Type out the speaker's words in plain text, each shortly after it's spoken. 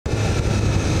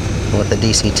And with the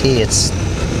DCT, it's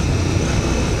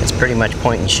pretty much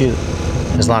point and shoot,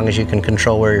 as long as you can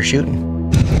control where you're shooting.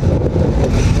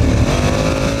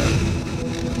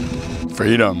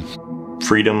 Freedom.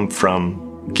 Freedom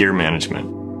from gear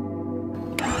management.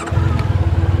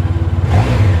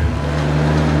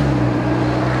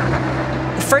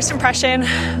 The first impression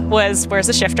was, where's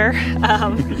the shifter?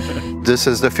 This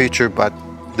is the feature, but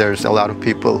there's a lot of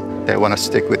people that want to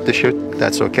stick with the shift.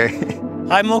 That's okay.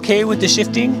 I'm okay with the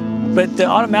shifting, but the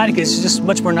automatic is just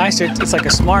much more nicer. It's like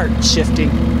a smart shifting.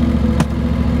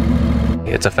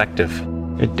 It's effective.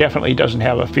 It definitely doesn't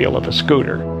have a feel of a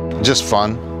scooter. Just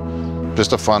fun.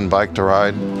 Just a fun bike to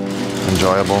ride.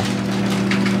 Enjoyable.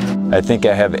 I think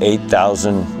I have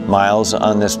 8,000 miles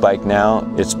on this bike now.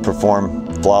 It's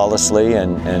performed flawlessly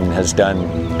and has done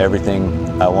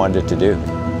everything I wanted it to do.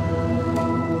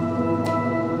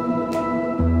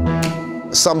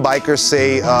 Some bikers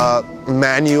say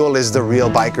manual is the real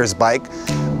biker's bike,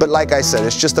 but like I said,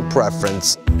 it's just a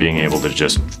preference. Being able to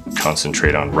just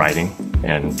concentrate on riding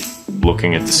and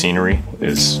looking at the scenery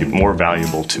is more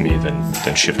valuable to me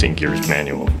than shifting gears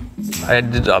manually. I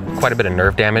did quite a bit of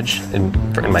nerve damage in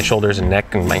my shoulders and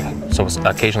neck, and so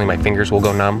occasionally my fingers will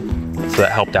go numb. So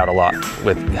that helped out a lot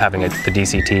with having the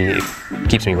DCT. It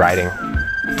keeps me riding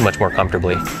much more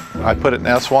comfortably. I put it in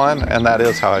S1, and that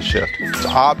is how I shift. It's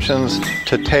options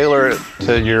to tailor it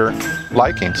to your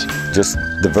likings. Just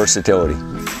the versatility.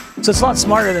 So it's a lot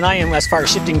smarter than I am as far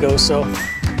as shifting goes, so.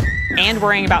 And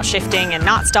worrying about shifting and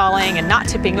not stalling and not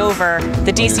tipping over,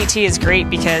 the DCT is great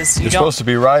because You're supposed to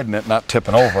be riding it, not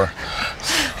tipping over.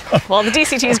 Well, the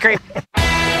DCT is great.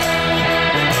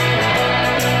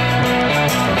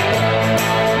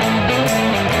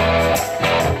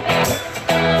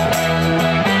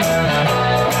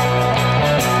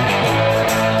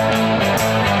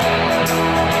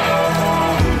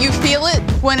 You feel it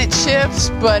when it shifts,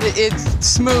 but it's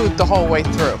smooth the whole way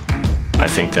through. I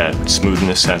think that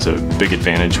smoothness has a big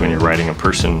advantage when you're riding a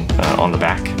person on the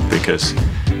back, because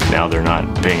now they're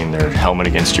not banging their helmet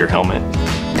against your helmet.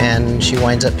 And she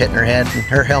winds up hitting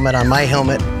her helmet on my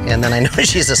helmet, and then I know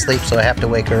she's asleep, so I have to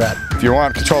wake her up. If you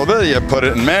want control of it, you put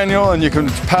it in manual and you can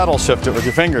paddle shift it with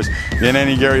your fingers in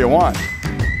any gear you want.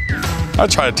 I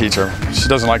try to teach her. She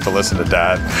doesn't like to listen to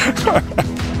Dad.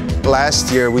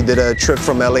 Last year, we did a trip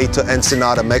from LA to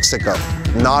Ensenada, Mexico.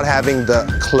 Not having the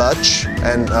clutch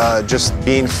and just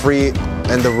being free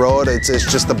in the road, it's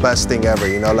just the best thing ever,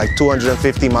 you know, like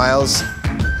 250 miles,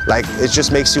 like it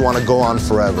just makes you want to go on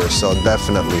forever, so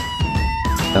definitely.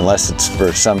 Unless it's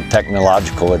for some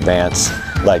technological advance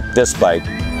like this bike,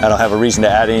 I don't have a reason to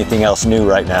add anything else new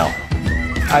right now.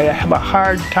 I have a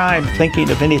hard time thinking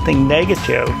of anything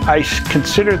negative. I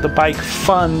consider the bike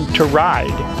fun to ride.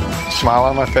 Smile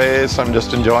on my face, I'm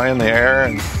just enjoying the air.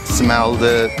 And Smell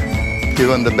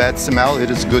even the bad smell,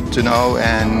 it is good to know,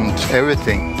 and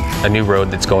everything. A new road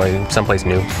that's going someplace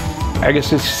new. I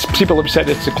guess people have said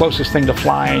it's the closest thing to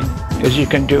flying as you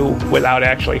can do without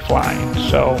actually flying.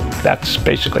 So that's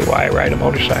basically why I ride a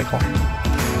motorcycle.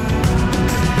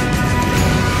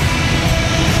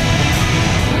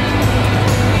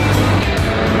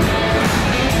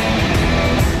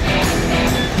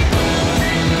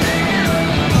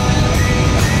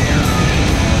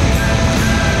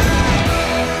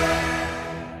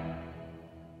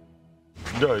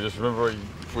 No, just remember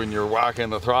when you're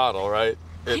whacking the throttle, right?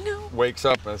 It I know. wakes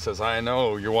up and it says, I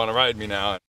know, you want to ride me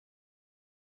now.